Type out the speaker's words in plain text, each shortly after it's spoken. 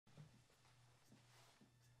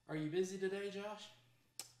Are you busy today, Josh?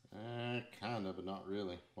 Kind of, but not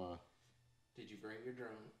really. Why? Did you bring your drone?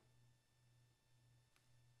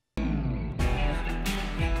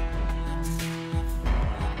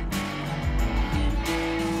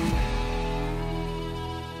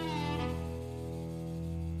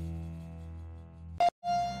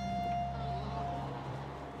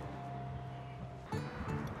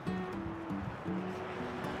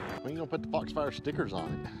 When are you gonna put the Foxfire stickers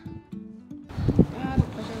on it? I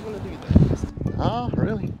don't think I'm gonna do that. Oh,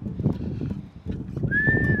 really?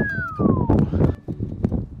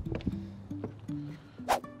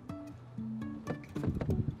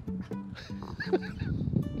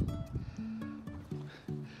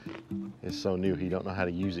 It's so new, he don't know how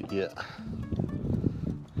to use it yet.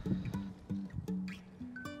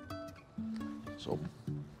 So,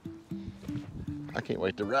 I can't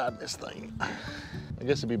wait to ride this thing. I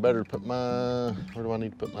guess it'd be better to put my, where do I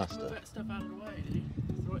need to put my stuff? Move that stuff out of the way, dude.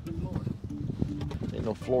 Throw it to the floor. Ain't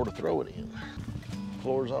no floor to throw it in. The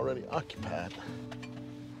floor's already occupied.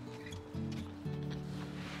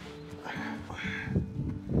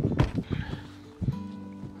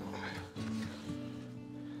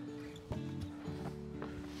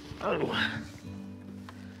 Oh.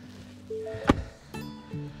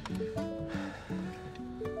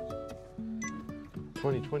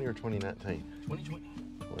 2020 or 2019? 2020.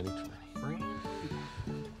 2020. Brand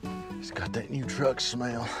new. It's got that new truck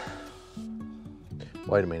smell.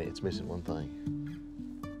 Wait a minute, it's missing one thing.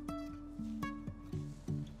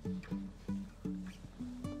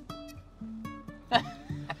 A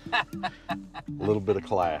little bit of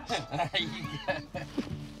class. Yeah,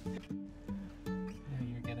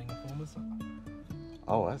 you're getting a full massage.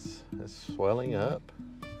 Oh, that's swelling up.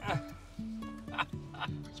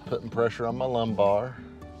 It's putting pressure on my lumbar.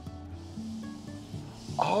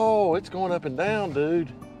 Oh, it's going up and down,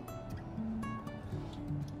 dude.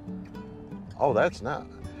 Oh, that's not.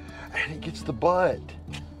 And it gets the butt.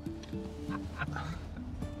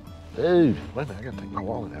 Dude, wait a minute, I gotta take my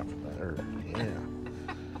wallet out from there. Yeah.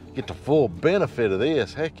 Get the full benefit of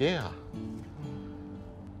this, heck yeah.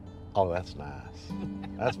 Oh, that's nice.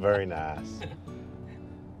 That's very nice.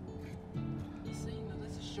 You see, now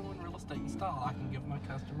this is showing real estate in style. I can give my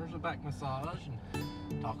customers a back massage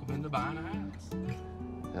and talk them into buying a house.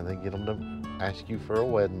 And then get them to ask you for a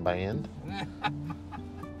wedding band.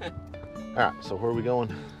 All right, so where are we going?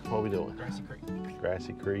 What are we doing? Grassy Creek.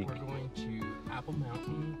 Grassy Creek. We're going to Apple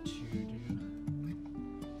Mountain to do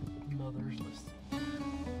mother's listing.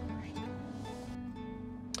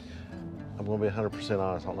 I'm gonna be 100%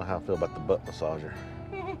 honest. I don't know how I feel about the butt massager.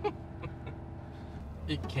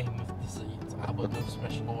 It came with the seats. I wouldn't have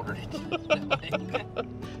special ordered it.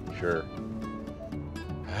 Sure.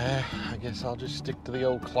 I guess I'll just stick to the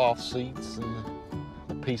old cloth seats and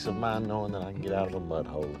the peace of mind knowing that I can get out of a mud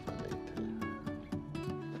hole if I need to.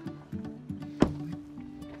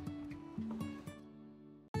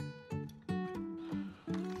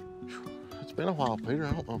 It's been a while, Peter.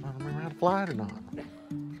 I don't know if I remember how to fly it or not.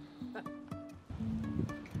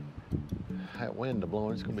 That wind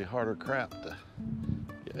blowing, it's gonna be harder crap to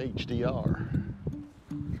get HDR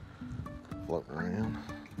floating around.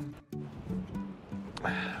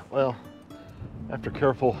 Well, after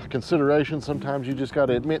careful consideration, sometimes you just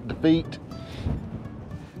gotta admit defeat.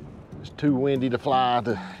 It's too windy to fly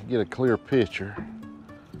to get a clear picture.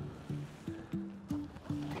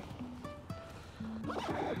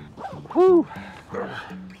 Whew.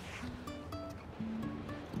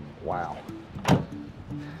 Wow.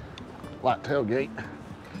 Light tailgate.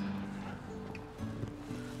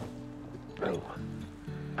 Oh.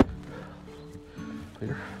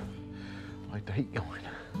 Peter, like the heat going.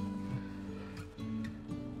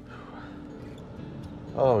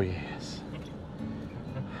 Oh yes.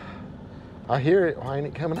 I hear it. Why ain't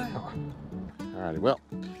it coming out? Alrighty, well,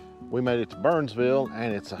 we made it to Burnsville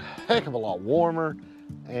and it's a heck of a lot warmer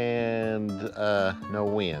and no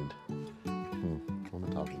wind. What am I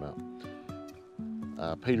talking about?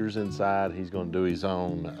 Peter's inside. He's going to do his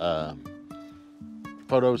own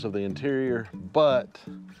photos of the interior, but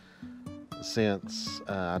since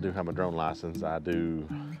I do have my drone license, I do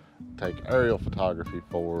take aerial photography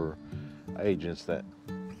for agents that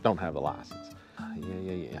don't have the license.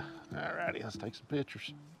 Yeah. Alrighty, let's take some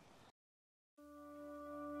pictures.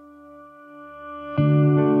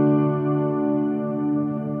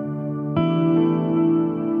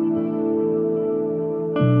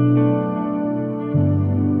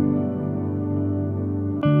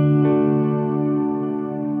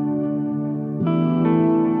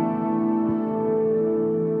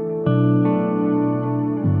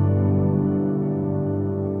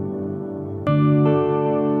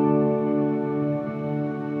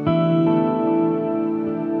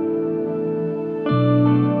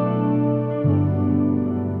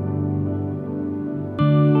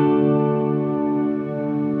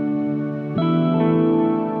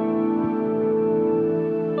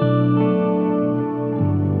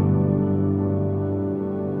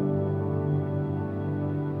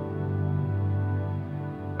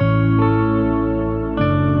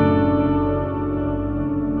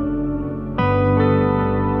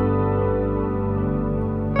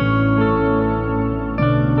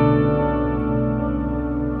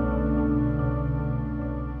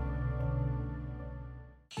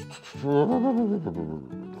 So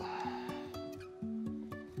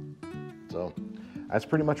that's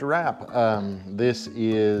pretty much a wrap. This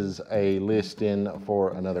is a listing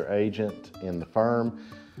for another agent in the firm.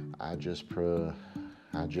 I just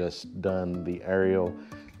done the aerial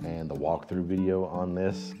and the walkthrough video on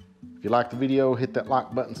this. If you liked the video, hit that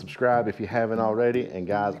like button, subscribe if you haven't already, and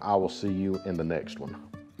guys, I will see you in the next one.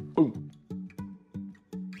 Boom.